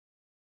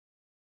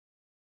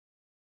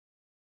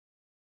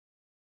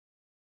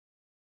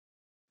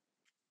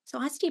So,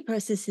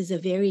 osteoporosis is a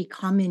very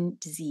common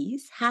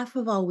disease. Half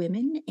of all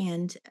women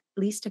and at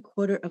least a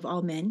quarter of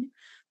all men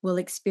will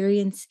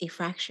experience a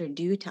fracture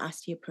due to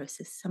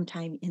osteoporosis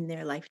sometime in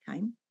their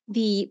lifetime.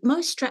 The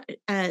most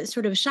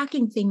sort of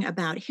shocking thing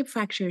about hip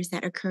fractures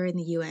that occur in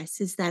the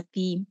US is that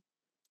the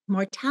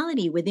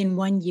mortality within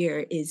 1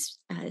 year is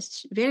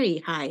very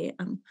high.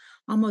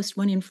 Almost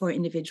 1 in 4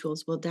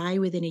 individuals will die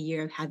within a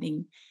year of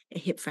having a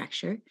hip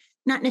fracture,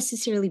 not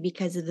necessarily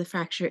because of the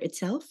fracture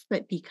itself,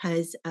 but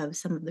because of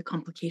some of the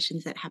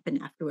complications that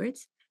happen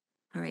afterwards.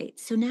 All right,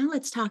 so now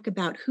let's talk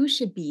about who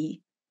should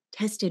be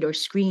tested or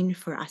screened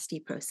for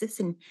osteoporosis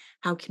and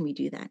how can we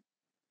do that.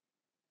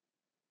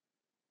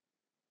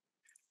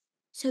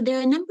 So, there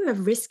are a number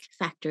of risk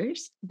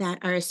factors that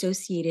are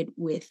associated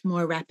with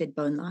more rapid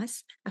bone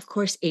loss. Of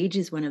course, age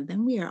is one of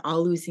them. We are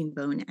all losing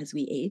bone as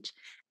we age.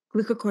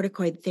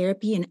 Glucocorticoid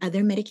therapy and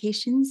other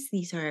medications,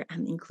 these are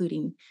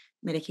including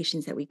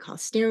medications that we call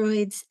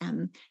steroids.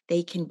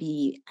 They can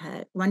be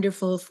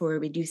wonderful for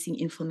reducing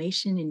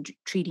inflammation and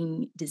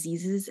treating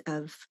diseases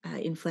of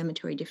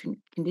inflammatory different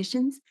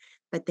conditions,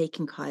 but they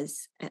can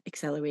cause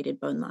accelerated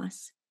bone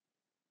loss.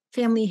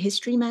 Family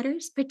history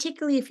matters,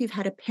 particularly if you've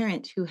had a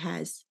parent who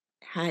has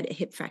had a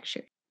hip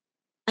fracture.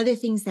 Other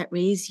things that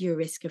raise your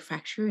risk of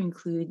fracture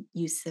include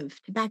use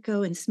of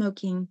tobacco and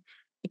smoking,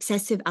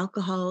 excessive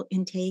alcohol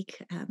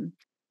intake.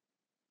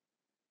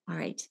 All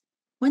right.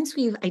 Once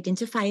we've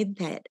identified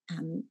that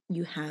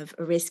you have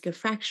a risk of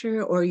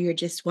fracture, or you're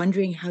just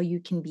wondering how you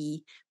can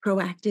be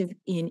proactive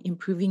in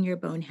improving your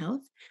bone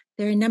health,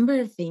 there are a number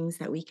of things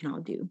that we can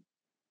all do.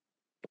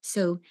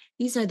 So,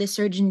 these are the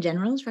Surgeon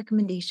General's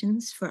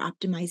recommendations for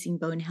optimizing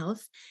bone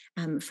health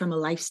from a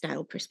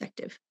lifestyle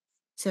perspective.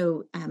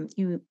 So,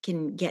 you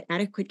can get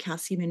adequate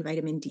calcium and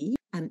vitamin D.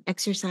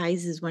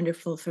 Exercise is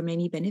wonderful for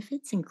many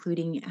benefits,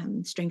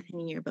 including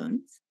strengthening your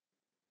bones.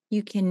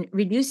 You can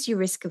reduce your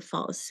risk of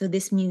falls. So,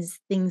 this means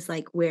things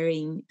like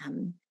wearing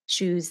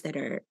shoes that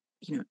are,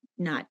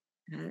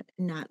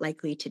 not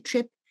likely to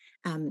trip.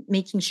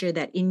 Making sure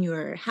that in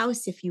your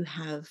house, if you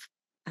have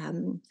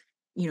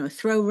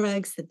throw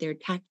rugs, that they're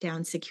tacked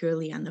down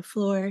securely on the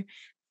floor.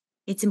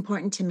 It's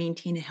important to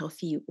maintain a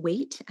healthy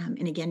weight,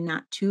 and again,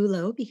 not too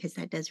low because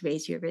that does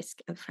raise your risk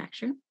of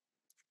fracture.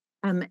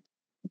 Um,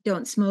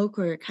 don't smoke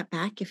or cut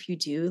back. If you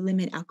do,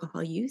 limit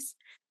alcohol use.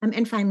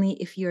 And finally,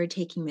 if you're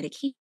taking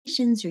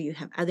medications or you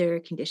have other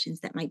conditions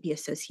that might be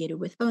associated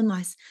with bone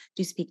loss,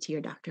 do speak to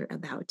your doctor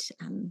about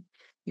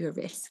your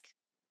risk.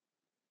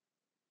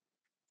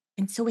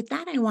 And so, with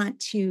that, I want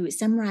to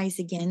summarize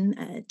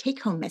again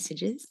take home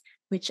messages,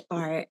 which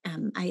are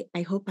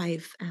I hope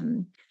I've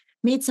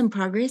made some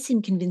progress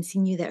in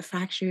convincing you that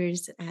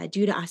fractures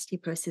due to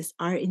osteoporosis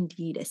are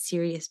indeed a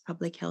serious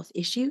public health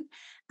issue,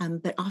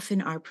 but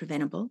often are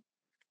preventable.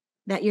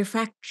 That your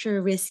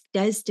fracture risk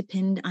does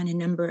depend on a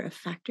number of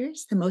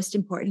factors. The most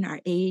important are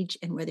age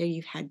and whether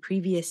you've had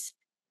previous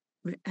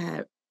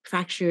uh,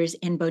 fractures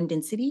and bone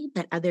density,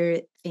 but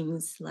other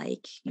things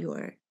like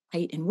your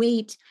height and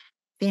weight,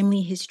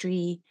 family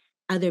history,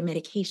 other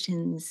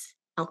medications,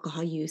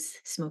 alcohol use,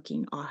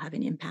 smoking all have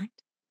an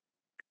impact.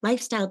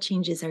 Lifestyle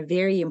changes are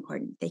very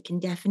important. They can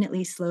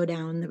definitely slow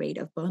down the rate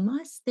of bone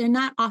loss. They're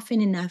not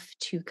often enough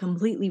to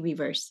completely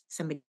reverse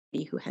somebody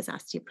who has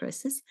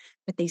osteoporosis,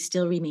 but they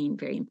still remain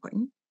very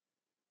important.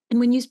 And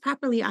when used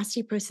properly,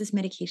 osteoporosis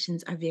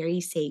medications are very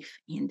safe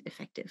and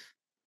effective.